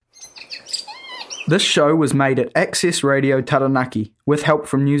This show was made at Access Radio Taranaki with help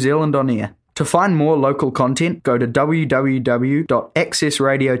from New Zealand On Air. To find more local content, go to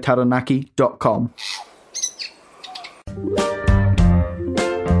www.accessradiotaranaki.com.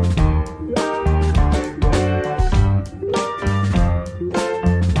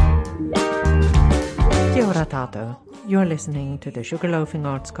 Kia ora tātou. You're listening to the Sugarloafing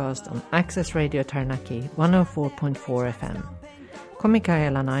Artscast on Access Radio Taranaki 104.4 FM. Ko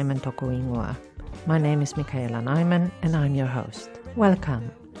Michaela Nyman toko ingoa. My name is Michaela Nyman and I'm your host.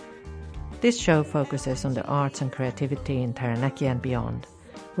 Welcome. This show focuses on the arts and creativity in Taranaki and beyond.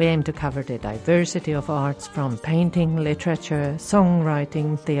 We aim to cover the diversity of arts from painting, literature,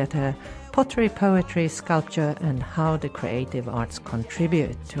 songwriting, theatre, pottery, poetry, sculpture, and how the creative arts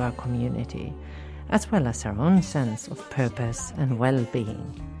contribute to our community, as well as our own sense of purpose and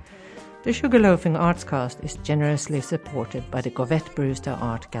well-being. The Sugarloafing Artscast is generously supported by the Govett Brewster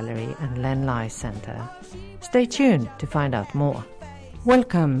Art Gallery and Len Lye Centre. Stay tuned to find out more.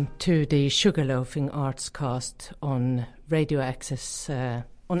 Welcome to the Sugarloafing Artscast on Radio Access,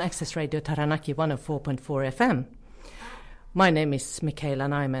 on Access Radio Taranaki 104.4 FM. My name is Michaela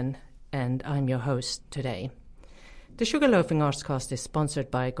Nyman and I'm your host today. The Sugarloafing Artscast is sponsored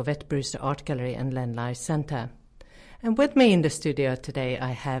by Govett Brewster Art Gallery and Len Lye Centre. And with me in the studio today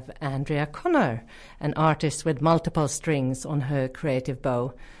I have Andrea Connor, an artist with multiple strings on her creative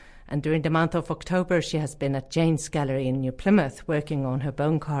bow. And during the month of October she has been at Jane's Gallery in New Plymouth working on her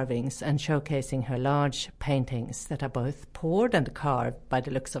bone carvings and showcasing her large paintings that are both poured and carved by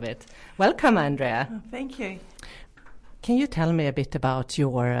the looks of it. Welcome, Andrea. Oh, thank you. Can you tell me a bit about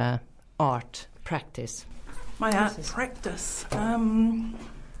your art practice? My art practice?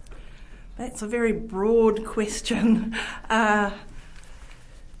 That's a very broad question. I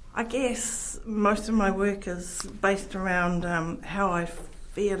guess most of my work is based around how I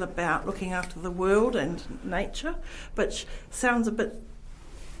feel about looking after the world and nature, which sounds a bit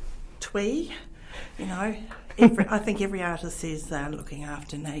twee, you know. I think every artist says they're looking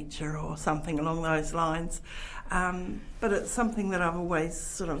after nature or something along those lines, but it's something that I've always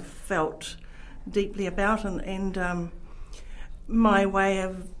sort of felt deeply about, and my way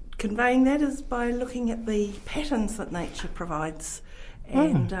of conveying that is by looking at the patterns that nature provides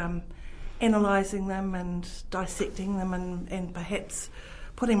and analysing them and dissecting them and perhaps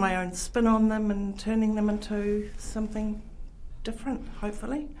putting my own spin on them and turning them into something different,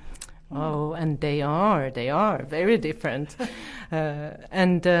 hopefully. Oh, and they are very different.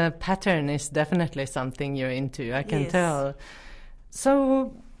 And pattern is definitely something you're into, I can tell.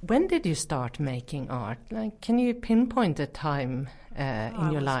 So when did you start making art? Like, can you pinpoint a time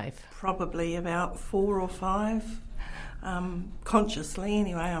in your life? Probably about 4 or 5, consciously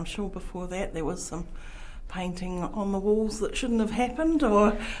anyway. I'm sure before that there was some painting on the walls that shouldn't have happened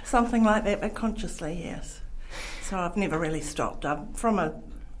or something like that, but consciously, yes. So I've never really stopped. I'm from an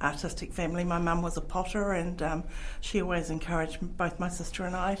artistic family. My mum was a potter and she always encouraged both my sister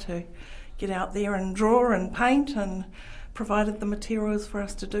and I to get out there and draw and paint, and provided the materials for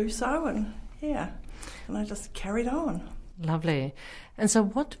us to do so, and I just carried on. Lovely. And so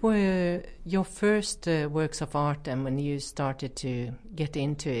what were your first works of art then when you started to get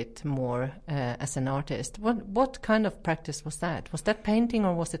into it more as an artist? What kind of practice was that? Was that painting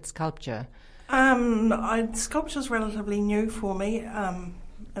or was it sculpture? Sculpture's relatively new for me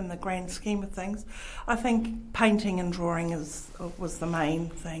in the grand scheme of things. I think painting and drawing was the main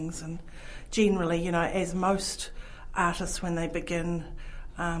things, and generally, you know, as most artists when they begin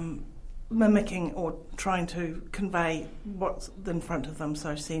mimicking or trying to convey what's in front of them,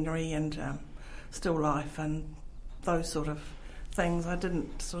 so scenery and still life and those sort of things. I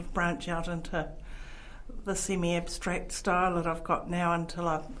didn't sort of branch out into the semi-abstract style that I've got now until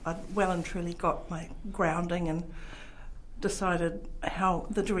I well and truly got my grounding and decided how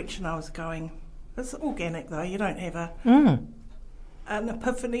the direction I was going. It's organic though, you don't have an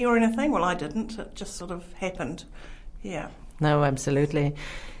epiphany or anything. Well, I didn't, it just sort of happened. Yeah. No, absolutely.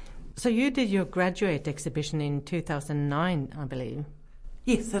 So you did your graduate exhibition in 2009, I believe.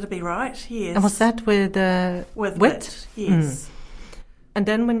 Yes, that'd be right, yes. And was that with WIT? Yes. And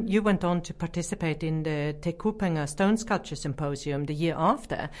then when you went on to participate in the Te Kupenga Stone Sculpture Symposium the year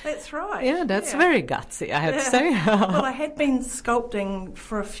after. That's right. Yeah, that's very gutsy, I have to say. Well, I had been sculpting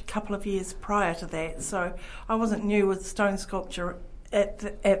for a couple of years prior to that, so I wasn't new with stone sculpture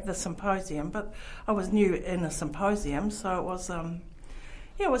at the symposium, but I was new in a symposium, so it was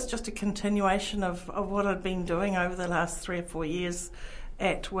it was just a continuation of what I'd been doing over the last 3 or 4 years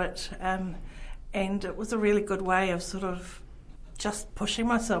at WIT, and it was a really good way of sort of just pushing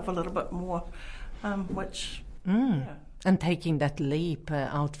myself a little bit more, which And taking that leap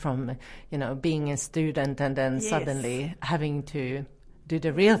out from, being a student and then suddenly having to do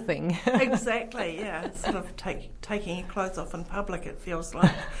the real thing. Exactly, yeah. It's sort of taking your clothes off in public, it feels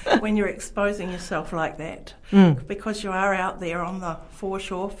like, when you're exposing yourself like that. Because you are out there on the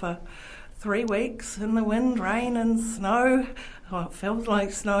foreshore for 3 weeks in the wind, rain and snow. Well, it feels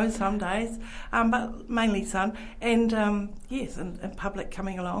like snow some days, but mainly sun. And yes, and public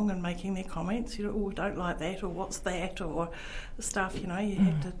coming along and making their comments, oh, don't like that, or what's that, or stuff, you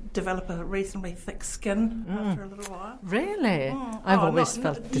have to develop a reasonably thick skin after a little while. Really? I've always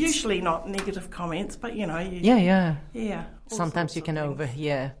felt usually not negative comments, but Yeah. Sometimes you can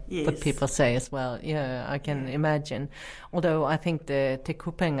overhear what people say as well. Yeah, I can imagine. Although I think the Te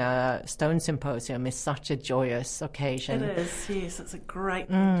Kupenga Stone Symposium is such a joyous occasion. It is, yes. It's a great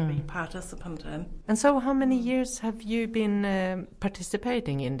thing to be participant in. And so how many years have you been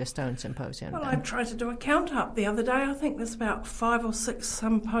participating in the Stone Symposium? Well, I tried to do a count up the other day. I think there's about 5 or 6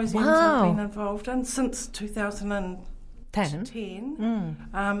 symposiums I've been involved in since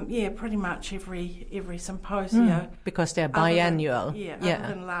 2010. Yeah, pretty much every symposium. Because they're biannual. Other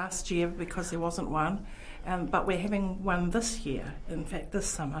than last year because there wasn't one. But we're having one this year, in fact, this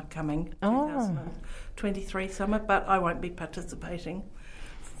summer coming, 2023 summer, but I won't be participating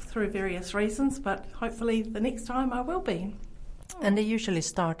through various reasons, but hopefully the next time I will be. And they usually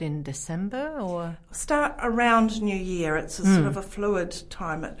start in December or? Start around New Year. It's a sort of a fluid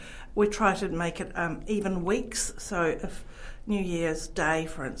time. We try to make it even weeks, so if New Year's Day,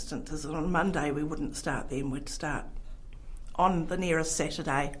 for instance, is on Monday, we wouldn't start then. We'd start on the nearest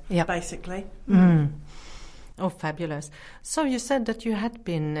Saturday, basically. Oh, fabulous. So you said that you had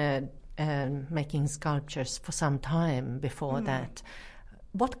been making sculptures for some time before that.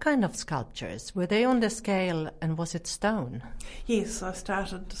 What kind of sculptures? Were they on the scale and was it stone? Yes, I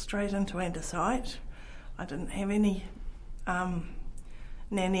started straight into andesite. I didn't have any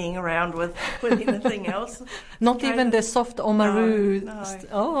nannying around with anything else. Not even the soft Oamaru? No,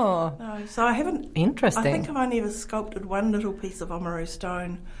 so I haven't... Interesting. I think I've only ever sculpted one little piece of Oamaru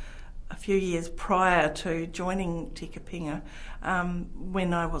stone a few years prior to joining Te Kupenga.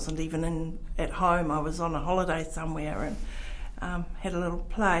 When I wasn't even at home, I was on a holiday somewhere and had a little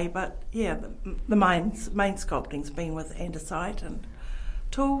play. But yeah, the main sculpting's been with andesite and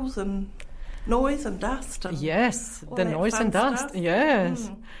tools and noise and dust. And yes, the noise and dust. Stuff.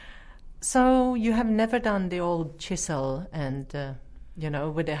 Yes. So you have never done the old chisel and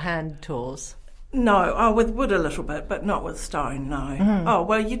with the hand tools. No, with wood a little bit, but not with stone, no. Oh,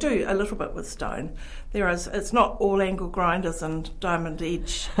 well, you do a little bit with stone. It's not all angle grinders and diamond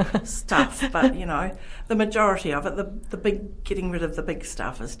edge stuff, but, the majority of it, getting rid of the big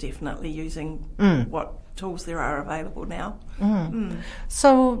stuff is definitely using what tools there are available now.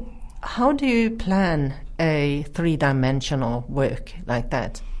 So how do you plan a 3-dimensional work like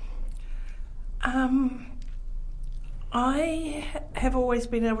that? I have always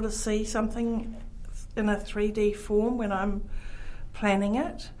been able to see something in a 3D form when I'm planning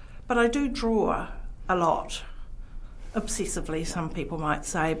it, but I do draw a lot, obsessively some people might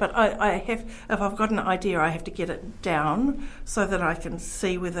say, but I have, if I've got an idea, I have to get it down so that I can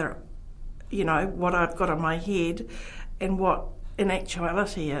see whether, what I've got on my head and what in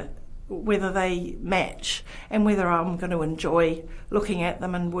actuality whether they match and whether I'm going to enjoy looking at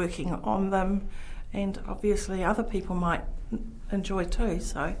them and working on them. And obviously other people might enjoy too.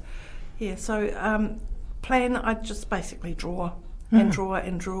 So, plan, I just basically draw and draw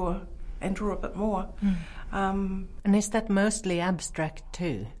and draw and draw a bit more. And is that mostly abstract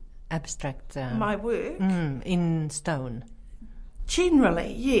too? Abstract? My work? In stone?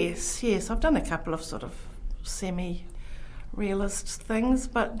 Generally, yes. I've done a couple of sort of semi-realist things,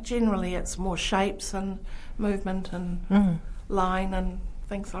 but generally it's more shapes and movement and line and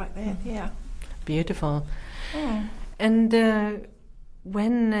things like that, Beautiful. And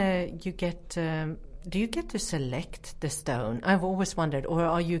when you get, do you get to select the stone? I've always wondered, or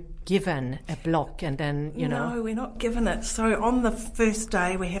are you given a block and then, No, we're not given it. So on the first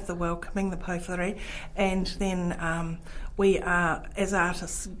day we have the welcoming, the pauwhiri, and then we are, as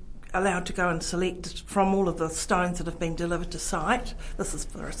artists, allowed to go and select from all of the stones that have been delivered to site. This is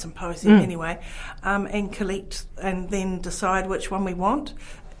for a symposium anyway, and collect and then decide which one we want.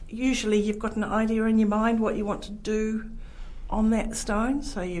 Usually you've got an idea in your mind what you want to do on that stone,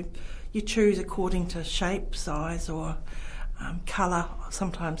 so you choose according to shape, size or colour.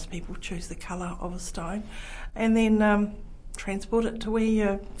 Sometimes people choose the colour of a stone and then transport it to where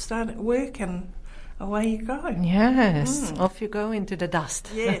you start at work and away you go. Yes, off you go into the dust.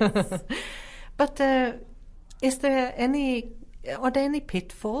 Yes. But is there any Are there any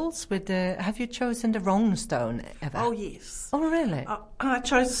pitfalls with have you chosen the wrong stone ever? Oh, yes. Oh, really? I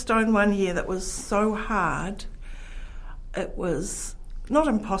chose a stone one year that was so hard. It was not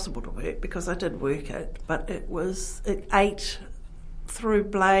impossible to work because I did work it, but it ate through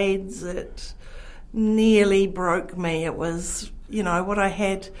blades. It nearly broke me. It was, what I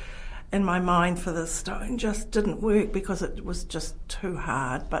had in my mind for the stone just didn't work because it was just too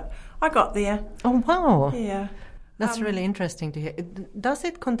hard. But I got there. Oh, wow. Yeah. That's really interesting to hear. Does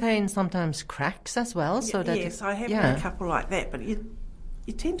it contain sometimes cracks as well? Yes, I have had a couple like that, but you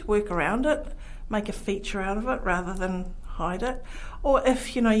tend to work around it, make a feature out of it rather than hide it. Or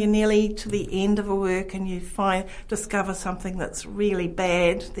if, you're nearly to the end of a work and you discover something that's really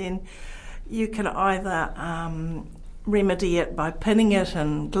bad, then you can either remedy it by pinning it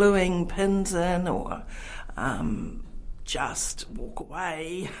and gluing pins in, or just walk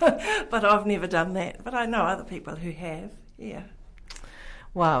away. But I've never done that. But I know other people who have, yeah.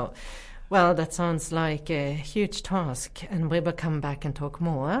 Wow. Well, that sounds like a huge task, and we will come back and talk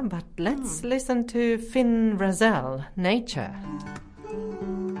more. But let's listen to Finn Razel, Nature.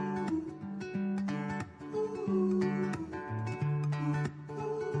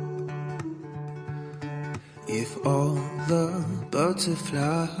 If all the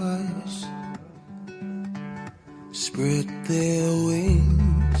butterflies spread their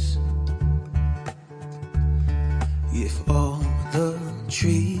wings, if all the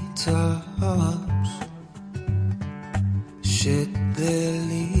treetops shed their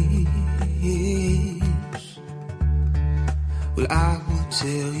leaves, well, I will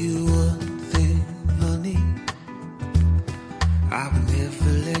tell you one thing, honey, I will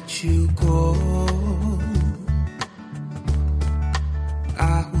never let you go.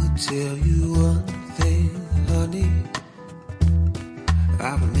 I will tell you one thing, honey,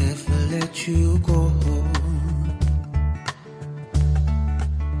 I will never let you go.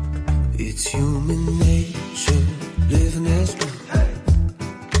 It's human nature, living as one.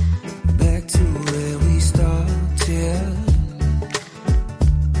 Back to where we started,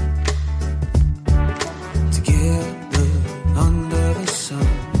 together under the sun.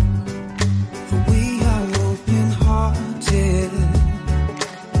 For we are open-hearted,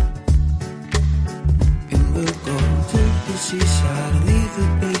 and we'll go to the seaside and leave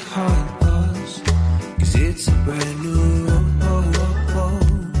it behind us, 'cause it's a brand new road.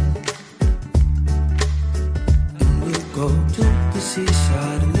 Go to the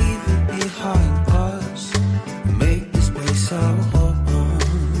seaside and leave it behind us, and make this place our home.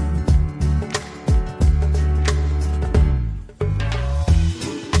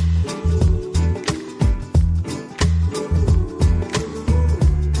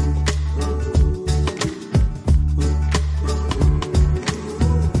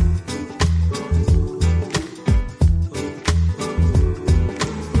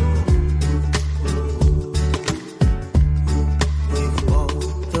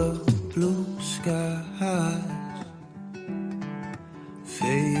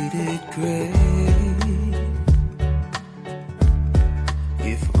 Faded gray,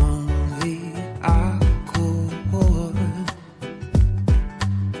 if only I could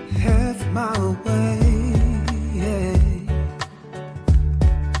have my way,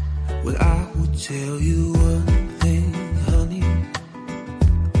 well, I will tell you one thing, honey,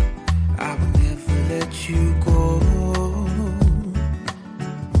 I will never let you go.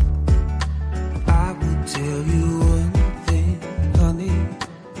 I will tell you one thing, honey,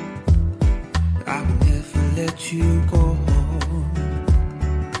 I will never let you go.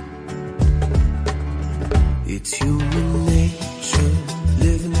 It's human nature,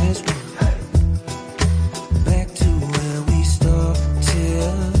 living as one.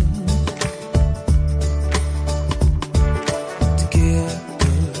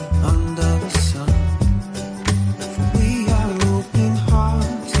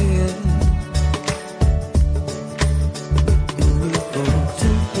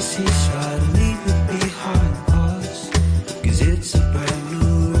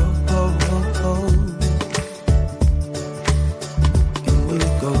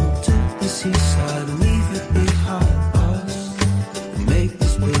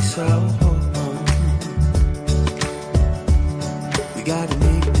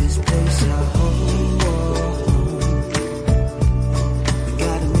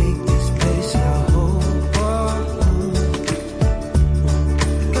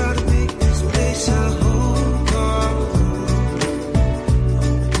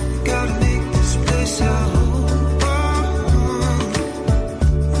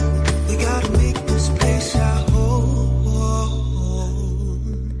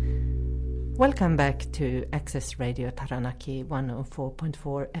 Welcome back to Access Radio Taranaki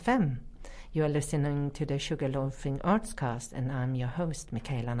 104.4 FM. You are listening to the Sugarloafing Artscast, and I'm your host,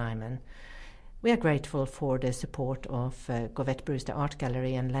 Michaela Nyman. We are grateful for the support of Govett Brewster Art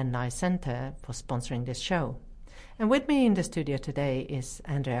Gallery and Len Nye Centre for sponsoring this show. And with me in the studio today is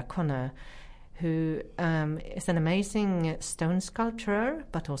Andrea Connor, who is an amazing stone sculptor,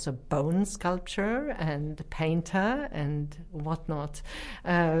 but also bone sculptor and painter and whatnot.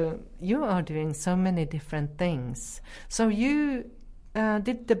 You are doing so many different things. So you,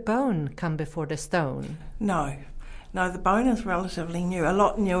 did the bone come before the stone? No, the bone is relatively new, a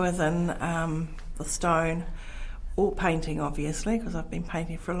lot newer than the stone or painting, obviously, because I've been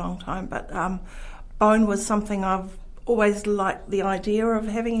painting for a long time. But bone was something I've always liked the idea of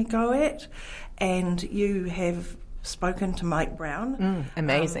having a go at. And you have spoken to Mike Brown.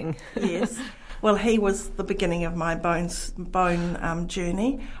 Amazing. Yes. Well, he was the beginning of my bone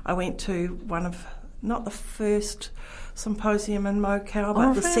journey. I went to one of, not the first symposium in Mokau,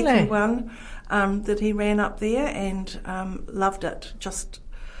 but the second one that he ran up there, and loved it. Just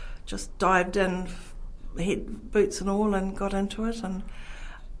dived in, head boots and all, and got into it. And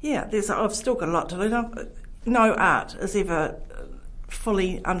yeah, I've still got a lot to learn. No art is ever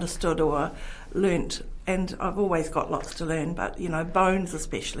fully understood or learnt, and I've always got lots to learn, but bones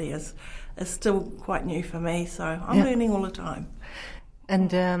especially is still quite new for me, so I'm learning all the time.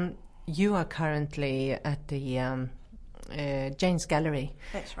 And you are currently at the Jane's Gallery.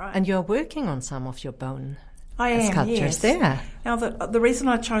 That's right. And you're working on some of your bone sculptures, yes. There. Now the reason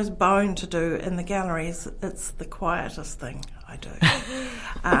I chose bone to do in the gallery is it's the quietest thing I do.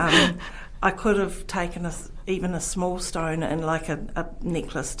 I could have taken even a small stone in like a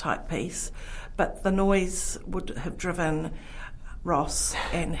necklace type piece, but the noise would have driven Ross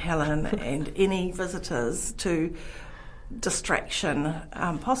and Helen and any visitors to distraction,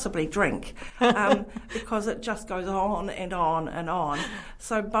 possibly drink, because it just goes on and on and on.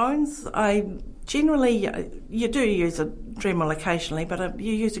 So bones, I generally, you do use a Dremel occasionally, but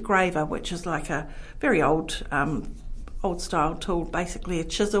you use a graver, which is like a very old style tool, basically a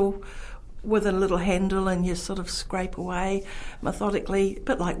chisel with a little handle, and you sort of scrape away methodically, a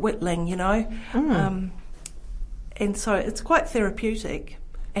bit like whittling, and so it's quite therapeutic,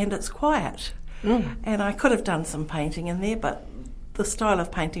 and it's quiet. And I could have done some painting in there, but the style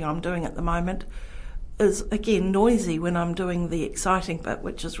of painting I'm doing at the moment is, again, noisy when I'm doing the exciting bit,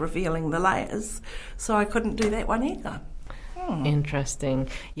 which is revealing the layers, so I couldn't do that one either. Interesting.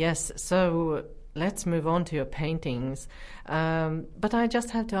 Yes, so let's move on to your paintings. But I just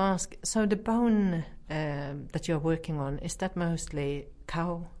have to ask, so the bone that you're working on, is that mostly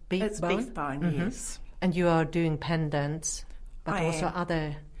beef it's bone? It's beef bone, yes. And you are doing pendants, but also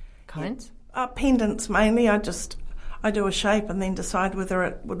other kinds? Pendants mainly. I do a shape and then decide whether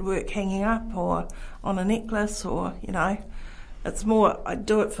it would work hanging up or on a necklace, or, it's more, I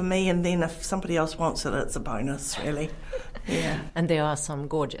do it for me, and then if somebody else wants it, it's a bonus, really. Yeah. And there are some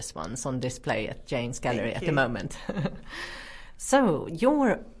gorgeous ones on display at Jane's Gallery at the moment. So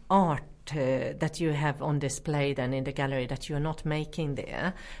your art that you have on display then in the gallery that you're not making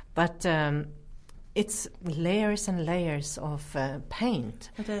there, but it's layers and layers of paint.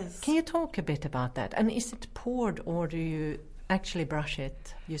 It is. Can you talk a bit about that? And is it poured, or do you actually brush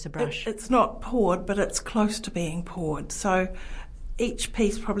it, use a brush? It's not poured, but it's close to being poured. So each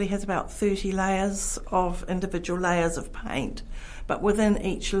piece probably has about 30 layers of individual layers of paint, but within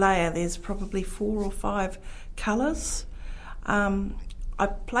each layer there's probably 4 or 5 colours. I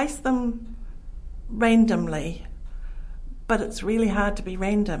place them randomly, but it's really hard to be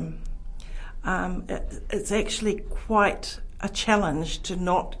random. It's actually quite a challenge to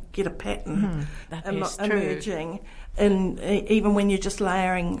not get a pattern emerging, even when you're just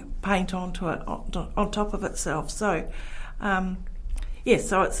layering paint onto it on top of itself. So, so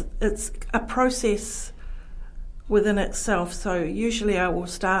it's a process within itself. So usually I will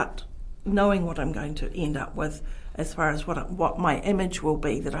start knowing what I'm going to end up with, as far as what my image will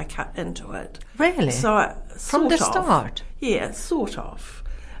be that I cut into it. Really? So from the start? Yeah, sort of.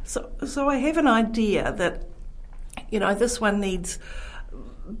 So I have an idea that, this one needs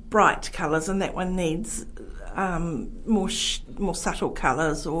bright colours and that one needs more subtle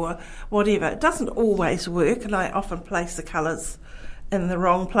colours or whatever. It doesn't always work, and I often place the colours in the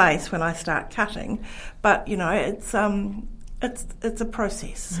wrong place when I start cutting. But it's a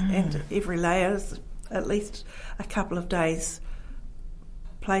process, and every layer is at least a couple of days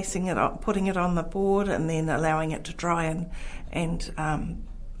placing it on, putting it on the board, and then allowing it to dry and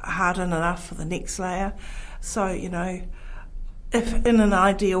harden enough for the next layer. So, if in an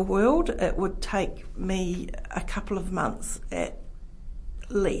ideal world it would take me a couple of months at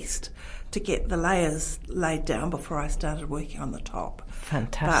least to get the layers laid down before I started working on the top.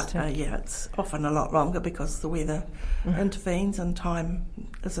 Fantastic. But it's often a lot longer because the weather intervenes and time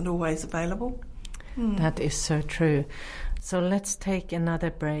isn't always available. That is so true. So let's take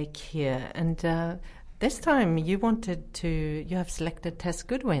another break here. And this time you have selected Tess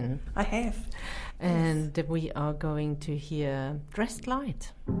Goodwin. I have. And we are going to hear Dressed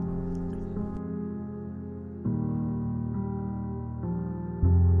Light.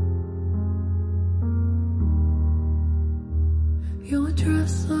 You're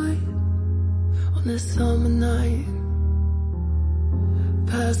dressed light on this summer night,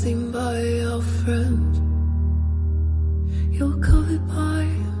 passing by your friend. You're covered by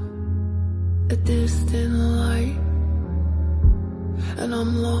a distant light, and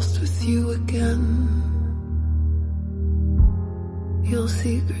I'm lost with you again. Your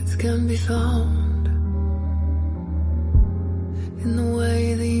secrets can be found in the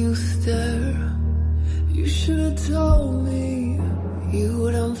way that you stare. You should have told me you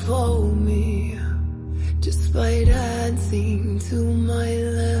would unfold me just by dancing to my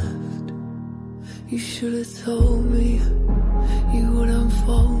left. You should have told me you would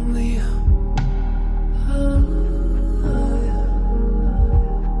unfold me.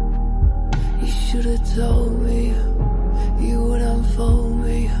 You should have told me you would unfold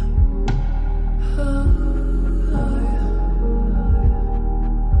me.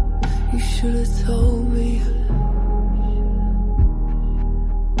 You should have told me.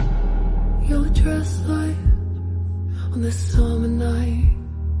 You're dressed light on this summer night,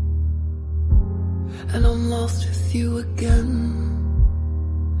 and I'm lost with you again.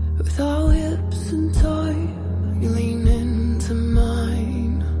 With our hips in time, you lean into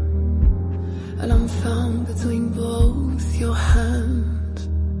mine, and I'm found between both your hands.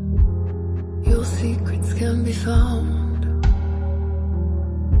 Your secrets can be found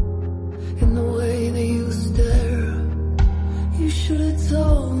in the way that you stare. You should have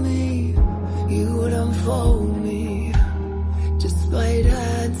told me you would unfold me just by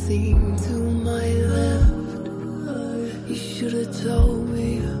dancing to my left. You should have told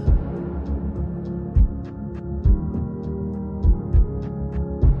me.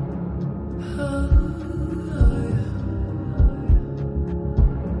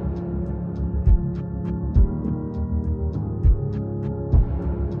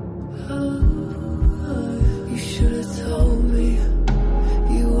 You should have told me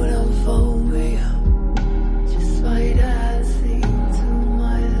you would unfold me just by dancing to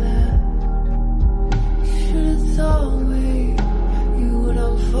my left. You should have told me you would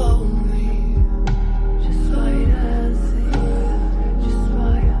unfold me just by dancing, just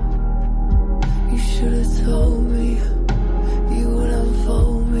by. You should have told me you would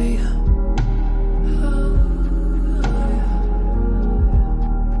unfold me.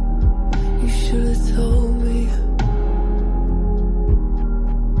 You should have told me.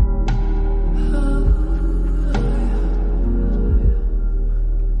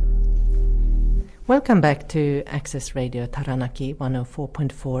 Welcome back to Access Radio Taranaki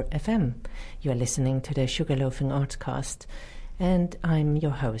 104.4 FM. You are listening to the Sugarloafing Artscast, and I'm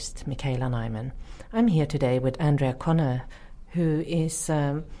your host, Michaela Nyman. I'm here today with Andrea Connor, who is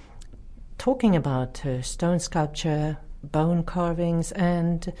talking about her stone sculpture, bone carvings,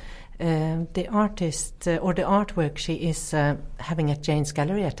 and the artist or the artwork she is having at Jane's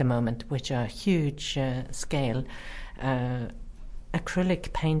Gallery at the moment, which are huge scale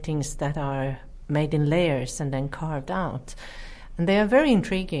acrylic paintings that are made in layers and then carved out. And they are very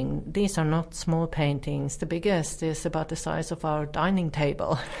intriguing. These are not small paintings. The biggest is about the size of our dining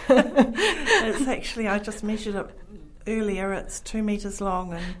table. It's actually, I just measured it earlier, it's 2 metres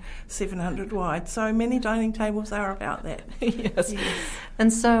long and 700 wide. So many dining tables are about that. Yes.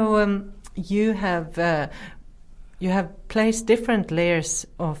 And so you have placed different layers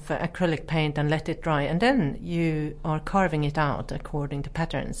of acrylic paint and let it dry, and then you are carving it out according to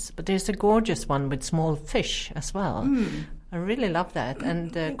patterns. But there's a gorgeous one with small fish as well. I really love that.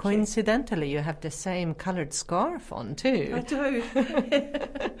 And coincidentally, you have the same coloured scarf on too. I do.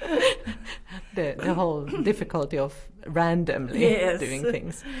 the whole difficulty of randomly doing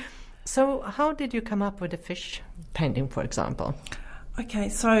things. So how did you come up with a fish painting, for example? Okay,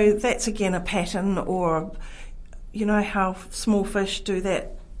 so that's again a pattern, or you know how small fish do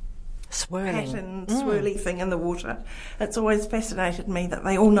that pattern, swirly thing in the water. It's always fascinated me that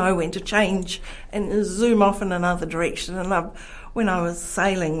they all know when to change and zoom off in another direction. And when I was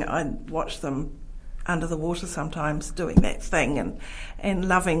sailing, I'd watch them under the water sometimes doing that thing and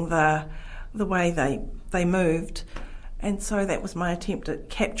loving the way they moved. And so that was my attempt at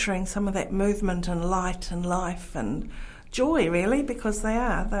capturing some of that movement and light and life and joy, really, because they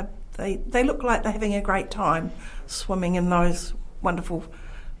are. They look like they're having a great time swimming in those wonderful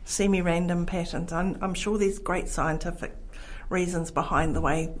semi-random patterns. I'm sure there's great scientific reasons behind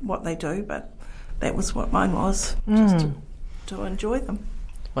what they do, but that was what mine was, just to enjoy them.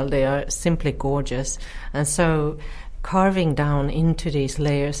 Well, they are simply gorgeous. And so carving down into these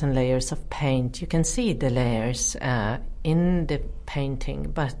layers and layers of paint, you can see the layers in the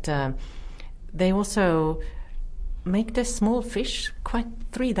painting, but they also make the small fish quite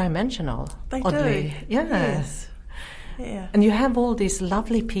three-dimensional. They oddly. do. Yeah. Yes. Yeah. And you have all these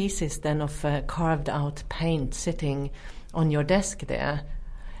lovely pieces then of carved out paint sitting on your desk there.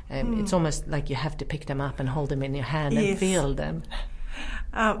 It's almost like you have to pick them up and hold them in your hand and feel them.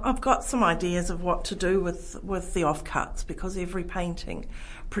 I've got some ideas of what to do with the offcuts, because every painting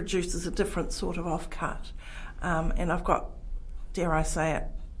produces a different sort of offcut. And I've got, dare I say it,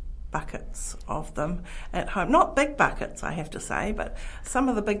 buckets of them at home. Not big buckets, I have to say, but some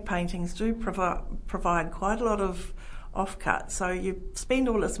of the big paintings do provide quite a lot of offcuts. So you spend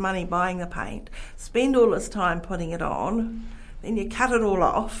all this money buying the paint, spend all this time putting it on, then you cut it all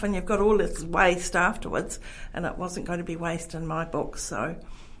off and you've got all this waste afterwards, and it wasn't going to be waste in my book. So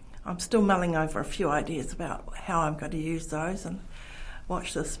I'm still mulling over a few ideas about how I'm going to use those, and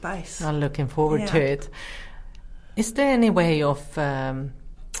watch this space. I'm looking forward to it. Is there any way of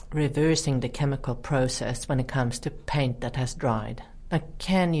reversing the chemical process when it comes to paint that has dried? Like,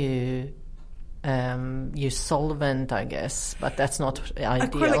 can you use solvent, I guess, but that's not ideal.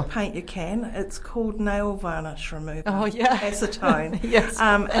 Acrylic paint you can. It's called nail varnish remover. Oh, yeah. Acetone. Yes.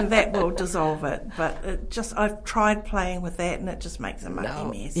 And that will dissolve it. But I've tried playing with that, and it just makes a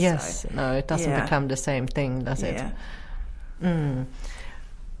mucky mess. Yes. So, no, it doesn't become the same thing, does it? Yeah.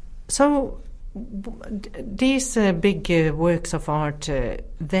 So these big works of art,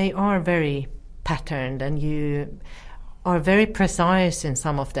 they are very patterned, and you are very precise in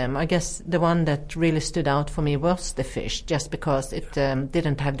some of them. I guess the one that really stood out for me was the fish, just because it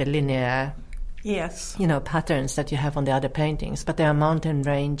didn't have the linear patterns that you have on the other paintings, but there are mountain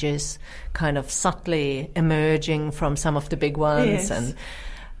ranges kind of subtly emerging from some of the big ones. Yes. And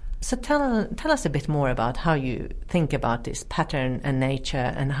so tell us a bit more about how you think about this pattern and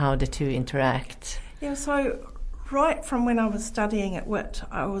nature and how the two interact. Yeah, so right from when I was studying at WIT,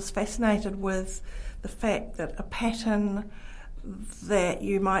 I was fascinated with the fact that a pattern that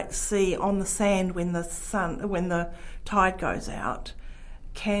you might see on the sand when the tide goes out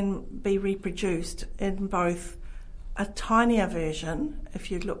can be reproduced in both a tinier version,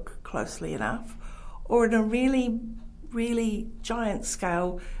 if you look closely enough, or in a really, really giant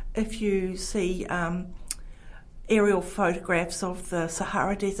scale if you see aerial photographs of the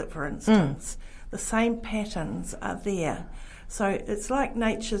Sahara Desert, for instance. The same patterns are there. So it's like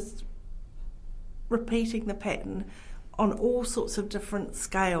nature's repeating the pattern on all sorts of different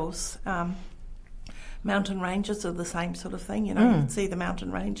scales. Mountain ranges are the same sort of thing, you know. You can see the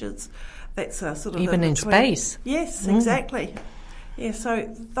mountain ranges. That's a sort of even in space. Yes, exactly. Yeah,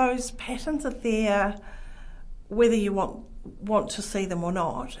 so those patterns are there whether you want to see them or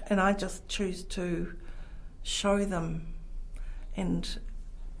not, and I just choose to show them and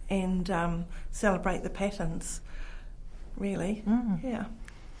celebrate the patterns, really. Yeah.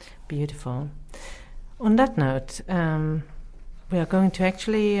 Beautiful. On that note, we are going to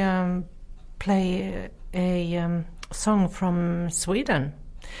actually play a song from Sweden.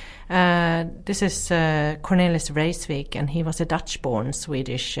 This is Cornelis Vreeswijk, and he was a Dutch-born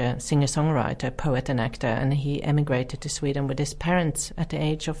Swedish singer-songwriter, poet and actor, and he emigrated to Sweden with his parents at the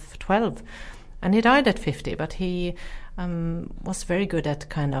age of 12. And he died at 50, but he was very good at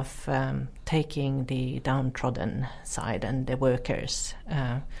kind of taking the downtrodden side and the workers.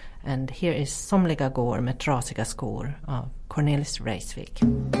 And here is Somliga går med trasiga skor av Cornelis Vreeswijk.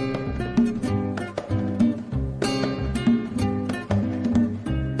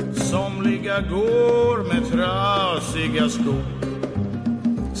 Somliga går med trasiga skor.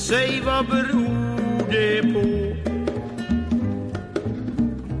 Säg vad beror det på?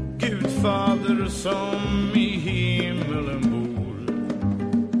 Gudfader som i himmelen bor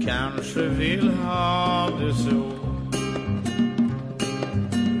kanske vill ha det så.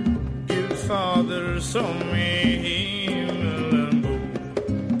 Gudfader som i himmelen bor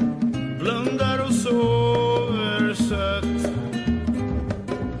blundar och sover sött.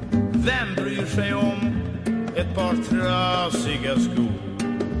 Vem bryr sig om ett par trasiga skor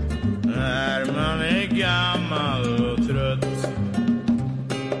när man är gammal och trött?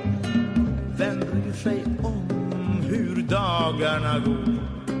 Vem bryr sig om hur dagarna går?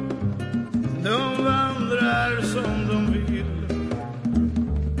 De vandrar som de vill,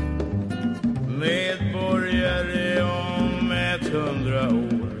 medborgare om 100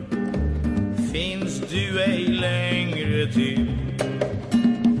 år finns du ej längre till.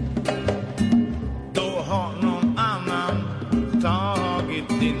 Då har någon annan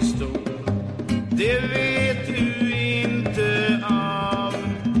tagit din stol. Det vet du inte av.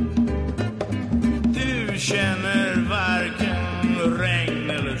 Du känner varken regn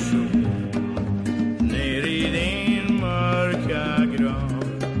eller sol ner i din mörka grav.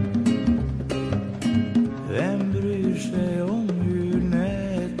 Vem bryr sig om hur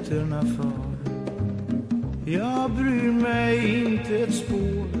nätterna far? Jag bryr mig inte ett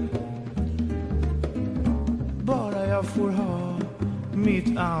spår. Bara jag får ha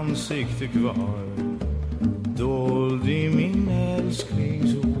mitt ansikte kvar dold i min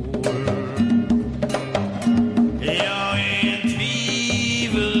älsklingshår. Jag är en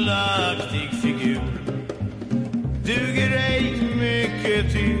tvivelaktig figur, duger ej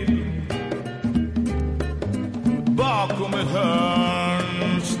mycket till. Bakom ett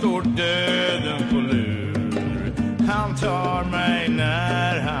hörn står döden på lur. Han tar mig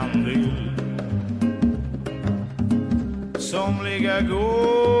när han vill. Somliga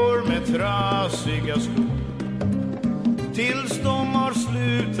går med trasiga skor tills de har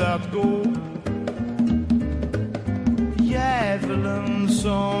slutat gå. Djävulen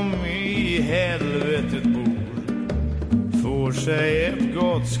som i helvetet bor får sig ett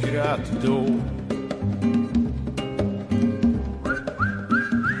gott skratt då.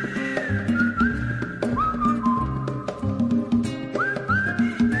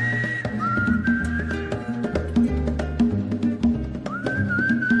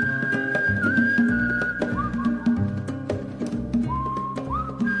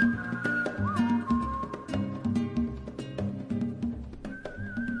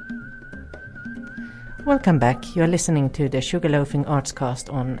 Welcome back. You're listening to the Sugarloafing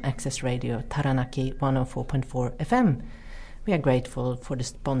Artscast on Access Radio Taranaki 104.4 FM. We are grateful for the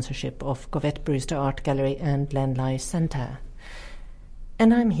sponsorship of Govett Brewster Art Gallery and Glenlye Centre.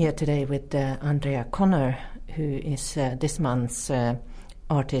 And I'm here today with Andrea Connor, who is this month's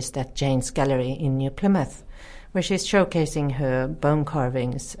artist at Jane's Gallery in New Plymouth, where she's showcasing her bone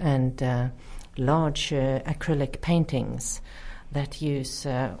carvings and large acrylic paintings that use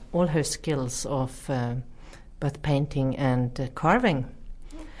all her skills of both painting and carving.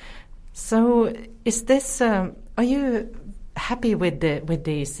 So, is this? Are you happy with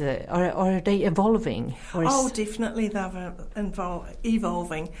these? Are they evolving? Oh, definitely they're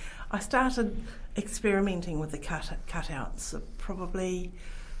evolving. I started experimenting with the cutouts probably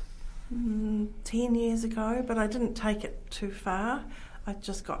 10 years ago, but I didn't take it too far. I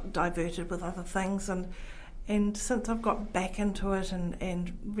just got diverted with other things, and since I've got back into it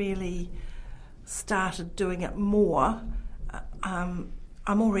and really started doing it more, I'm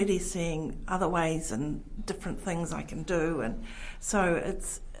already seeing other ways and different things I can do. And so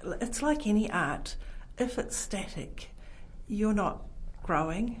it's like any art. If it's static, you're not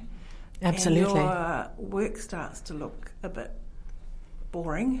growing. Absolutely. And your work starts to look a bit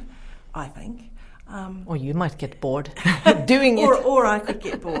boring, I think. Or you might get bored doing it. Or I could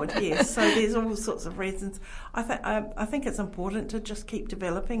get bored, yes. So there's all sorts of reasons. I think it's important to just keep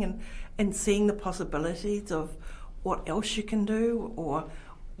developing and seeing the possibilities of what else you can do or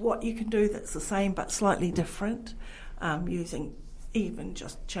what you can do that's the same but slightly different, using even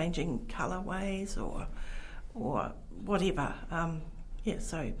just changing colourways or whatever.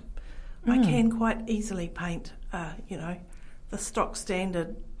 So I can quite easily paint, the stock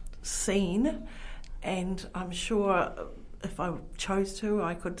standard scene. And I'm sure if I chose to,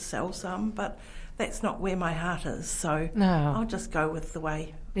 I could sell some, but that's not where my heart is. So I'll just go with the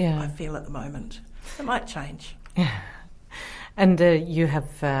way I feel at the moment. It might change. Yeah. And you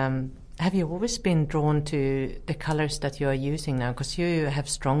have you always been drawn to the colours that you are using now? Because you have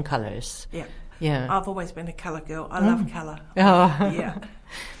strong colours. Yeah. Yeah. I've always been a colour girl. I love colour. Oh. Yeah.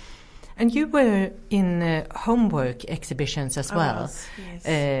 And you were in homework exhibitions as well. I was,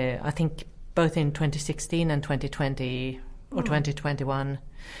 yes. I think both in 2016 and 2020 or 2021.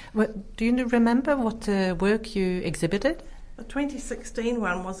 Do you remember what work you exhibited? The 2016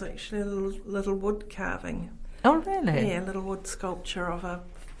 one was actually a little wood carving. Oh, really? Yeah, a little wood sculpture of a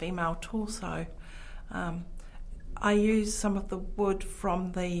female torso. I used some of the wood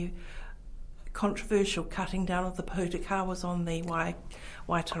from the controversial cutting down of the Pōhutukawas on the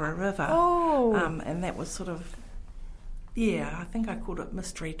Waitara River. Oh. And that was sort of, I think I called it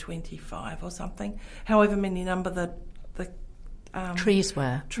Mystery 25 or something. However many number the trees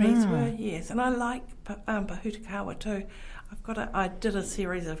were. Trees were, yes. And I like Pōhutukawa too. I did a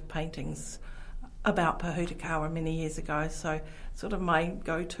series of paintings about Pōhutukawa many years ago, so sort of my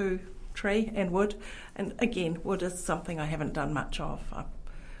go-to tree and wood. And again, wood is something I haven't done much of. I've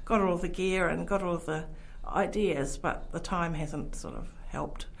got all the gear and got all the ideas, but the time hasn't sort of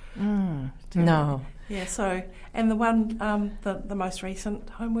helped. No. Yeah, so, and the one, the most recent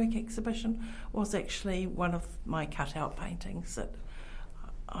homework exhibition was actually one of my cutout paintings that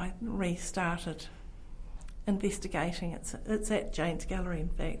I restarted investigating. It's at Jane's Gallery, in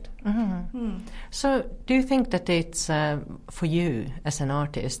fact. So do you think that it's, for you as an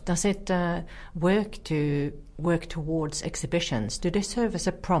artist, does it work towards exhibitions? Do they serve as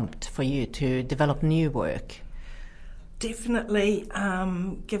a prompt for you to develop new work? Definitely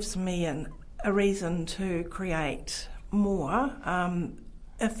gives me a reason to create more.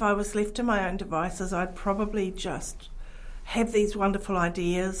 If I was left to my own devices, I'd probably just have these wonderful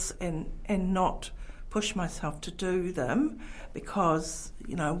ideas and not push myself to do them because,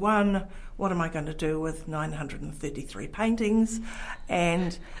 one, what am I going to do with 933 paintings?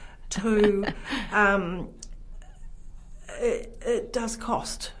 And two, it does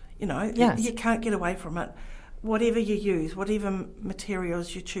cost, Yes. You can't get away from it. Whatever you use, whatever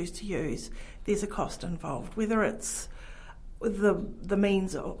materials you choose to use, there's a cost involved, whether it's the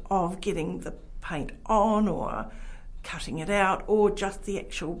means of getting the paint on or cutting it out or just the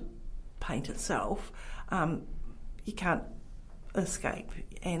actual paint itself. You can't escape.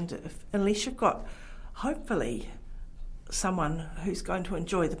 And unless you've got, hopefully, someone who's going to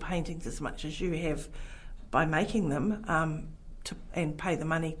enjoy the paintings as much as you have by making them and pay the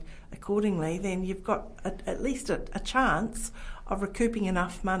money accordingly, then you've got at least a chance of recouping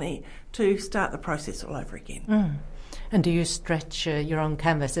enough money to start the process all over again. And do you stretch your own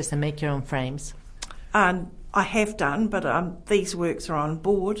canvases and make your own frames? I have done, but these works are on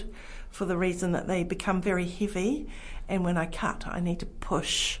board for the reason that they become very heavy, and when I cut I need to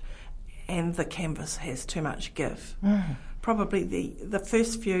push and the canvas has too much give. Probably the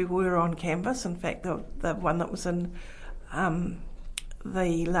first few were on canvas. In fact, the one that was in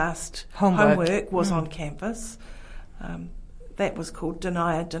the last homework was on canvas. That was called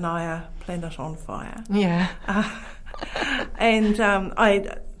Denier, Planet on Fire. Yeah. And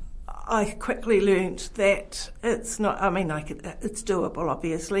I quickly learnt that it's not, it's doable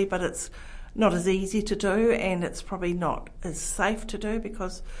obviously, but it's not as easy to do, and it's probably not as safe to do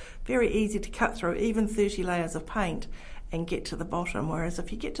because very easy to cut through even 30 layers of paint and get to the bottom, whereas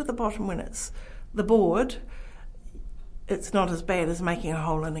if you get to the bottom when it's the board, it's not as bad as making a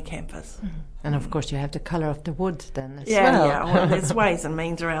hole in a canvas. And of course you have the colour of the wood then as well. Yeah, well, there's ways and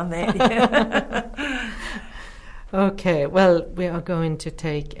means around that. Yeah. Okay, well, we are going to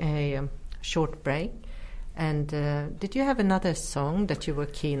take a short break. And did you have another song that you were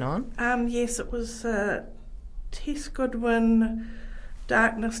keen on? Yes, it was Tess Goodwin,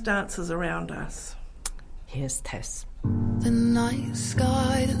 Darkness Dances Around Us. Here's Tess. The night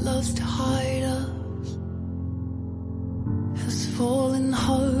sky that loves to hide us has fallen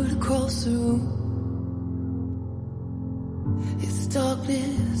hard across the room. Its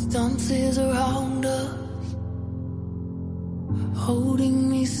darkness dances around us, holding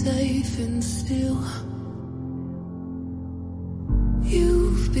me safe and still.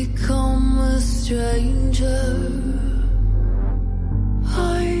 You've become a stranger,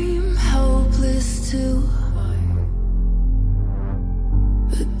 I'm helpless too.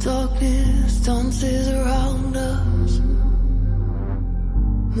 The darkness dances around us,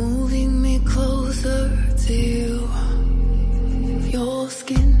 moving me closer to you. Your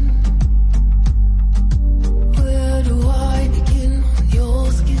skin, where do I begin?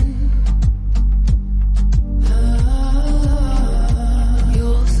 Your skin,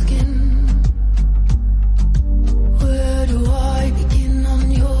 your skin, where do I begin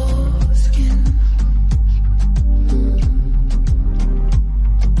on your skin?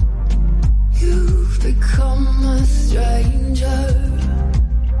 You've become a stranger,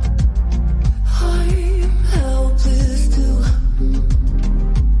 I'm helpless too.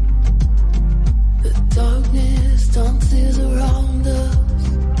 The darkness dances around us,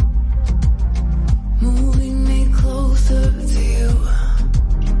 moving me closer to you.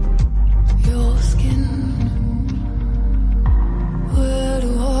 Your skin, where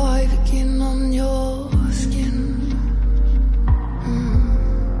do I begin on your skin?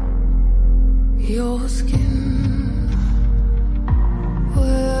 Your skin,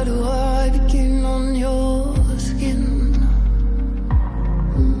 where do I begin on your skin?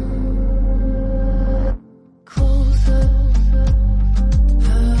 Closer,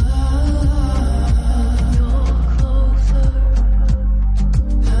 you're closer.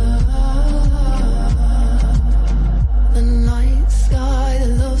 The night sky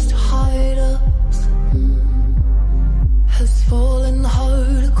that loves to hide us has fallen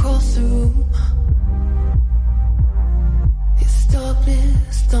hard across the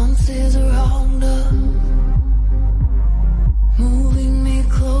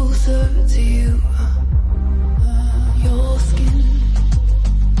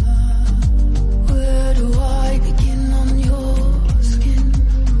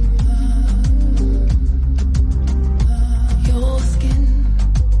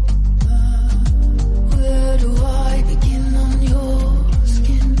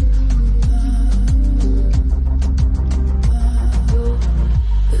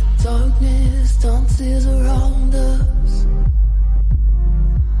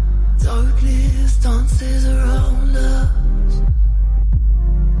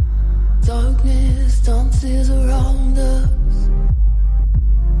voices around us,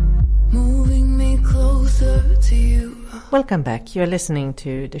 moving me closer to you. Welcome back. You're listening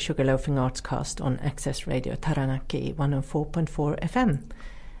to the Sugarloafing Artscast on Access Radio Taranaki 104.4 FM.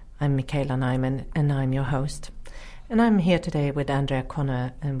 I'm Michaela Nyman and I'm your host. And I'm here today with Andrea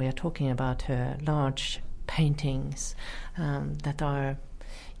Connor, and we are talking about her large paintings that are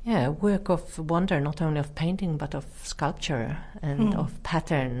work of wonder, not only of painting but of sculpture and of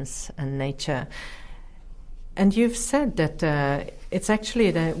patterns and nature. And you've said that it's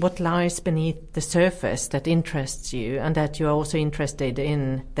actually what lies beneath the surface that interests you, and that you're also interested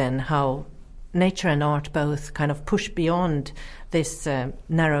in then how nature and art both kind of push beyond this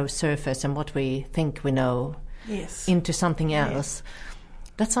narrow surface and what we think we know into something else. Yes.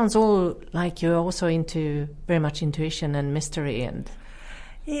 That sounds all like you're also into very much intuition and mystery and...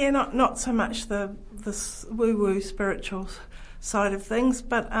 Yeah, not so much the woo-woo spiritual side of things,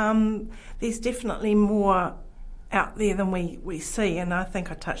 but there's definitely more out there than we see, and I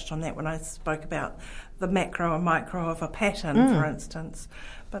think I touched on that when I spoke about the macro and micro of a pattern, for instance.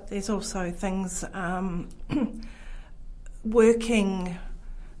 But there's also things working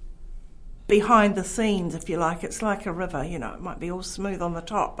behind the scenes, if you like. It's like a river, you know, it might be all smooth on the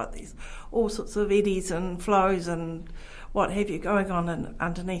top, but there's all sorts of eddies and flows and what have you going on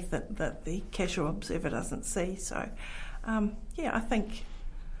underneath that the casual observer doesn't see. So, I think,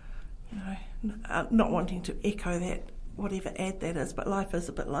 you know, not wanting to echo that, whatever ad that is, but life is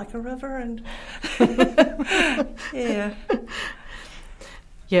a bit like a river, and yeah.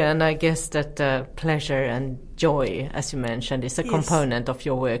 Yeah, and I guess that pleasure and joy, as you mentioned, is a component of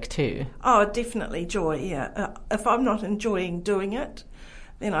your work too. Oh, definitely joy, yeah. If I'm not enjoying doing it,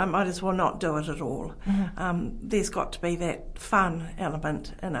 then I might as well not do it at all. Mm-hmm. There's got to be that fun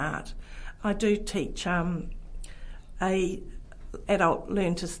element in art. I do teach a adult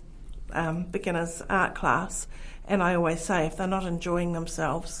learn to beginners art class, and I always say if they're not enjoying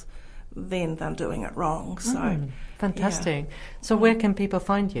themselves, then they're doing it wrong. So fantastic. Yeah. So where can people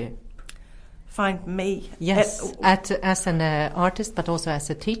find you? Find me? Yes, as an artist, but also as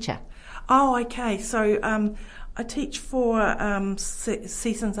a teacher. Oh, okay. So I teach for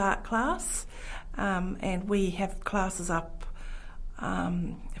Seasons Art class, and we have classes up,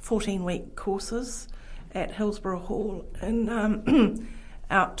 14-week courses at Hillsborough Hall and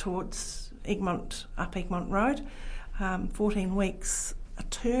out towards Egmont, up Egmont Road, 14 weeks a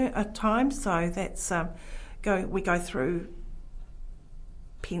time. So that's we go through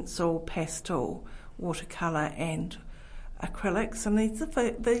pencil, pastel, watercolour and acrylics, and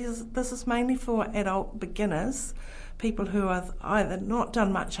this is mainly for adult beginners, people who have either not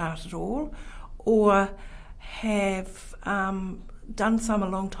done much art at all or have done some a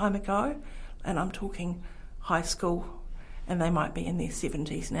long time ago, and I'm talking high school, and they might be in their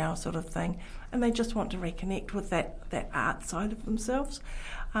 70s now, sort of thing, and they just want to reconnect with that art side of themselves.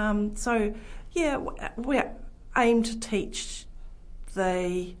 We aim to teach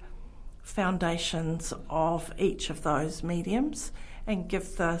the foundations of each of those mediums and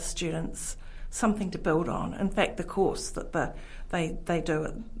give the students something to build on. In fact, the course that they do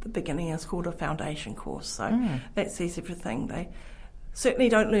at the beginning is called a foundation course, so that says everything. They certainly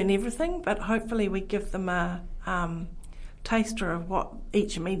don't learn everything, but hopefully we give them a taster of what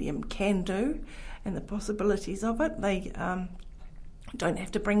each medium can do and the possibilities of it. They don't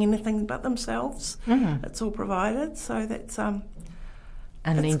have to bring anything but themselves. It's all provided, so that's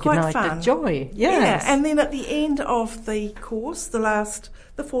and it's ignite quite fun. The joy. Yes. Yeah, and then at the end of the course, the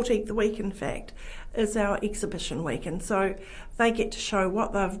 14th week in fact, is our exhibition week, and so they get to show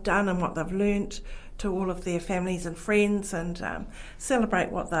what they've done and what they've learnt to all of their families and friends, and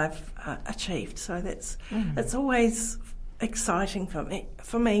celebrate what they've achieved. So that's it's always exciting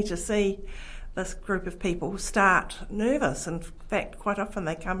for me to see this group of people start nervous. In fact, quite often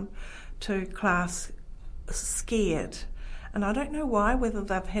they come to class scared, and I don't know why, whether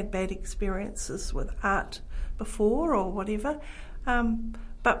they've had bad experiences with art before or whatever,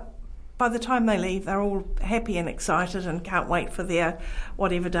 but by the time they leave, they're all happy and excited and can't wait for their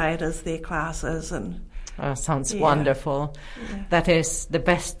whatever day it is their class is. And sounds wonderful. Yeah. That is the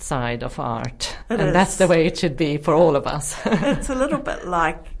best side of art, and is. That's the way it should be for all of us. It's a little bit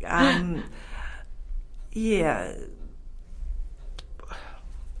like,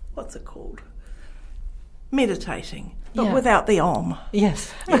 what's it called? Meditating, but without the om.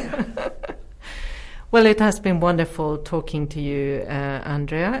 Yes. Yeah. Well, it has been wonderful talking to you,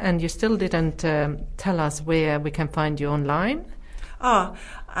 Andrea, and you still didn't tell us where we can find you online.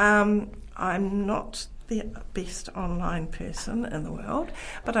 I'm not the best online person in the world,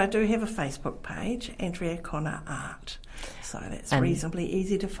 but I do have a Facebook page, Andrea Connor Art. So that's reasonably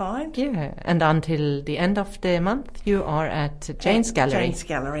easy to find. Yeah, and until the end of the month, you are at Jane's Gallery. Jane's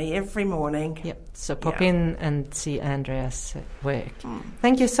Gallery every morning. Yep. So pop in and see Andrea's work.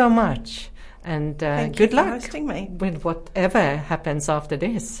 Thank you so much, and good luck for hosting me. With whatever happens after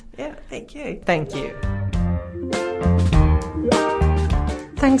this. Yeah, thank you. Thank you.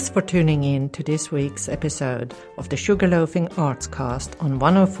 Thanks for tuning in to this week's episode of the Sugarloafing Artscast on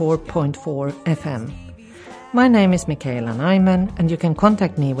 104.4 FM. My name is Michaela Nyman, and you can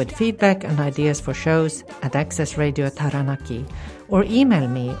contact me with feedback and ideas for shows at Access Radio Taranaki, or email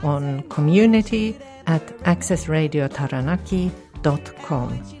me on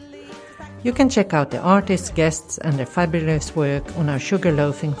community@accessradiotaranaki.com. You can check out the artists, guests, and their fabulous work on our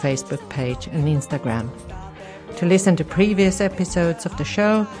Sugarloafing Facebook page and Instagram. To listen to previous episodes of the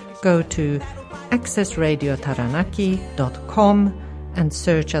show, go to accessradiotaranaki.com and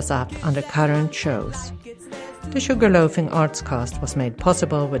search us up under current shows. The Sugarloafing Artscast was made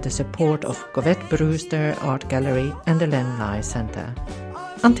possible with the support of Govette Brewster Art Gallery and the Len Lye Centre.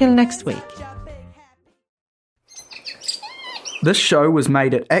 Until next week. This show was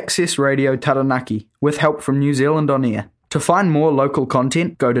made at Access Radio Taranaki with help from New Zealand On Air. To find more local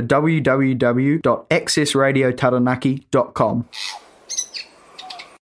content, go to www.accessradiotaranaki.com.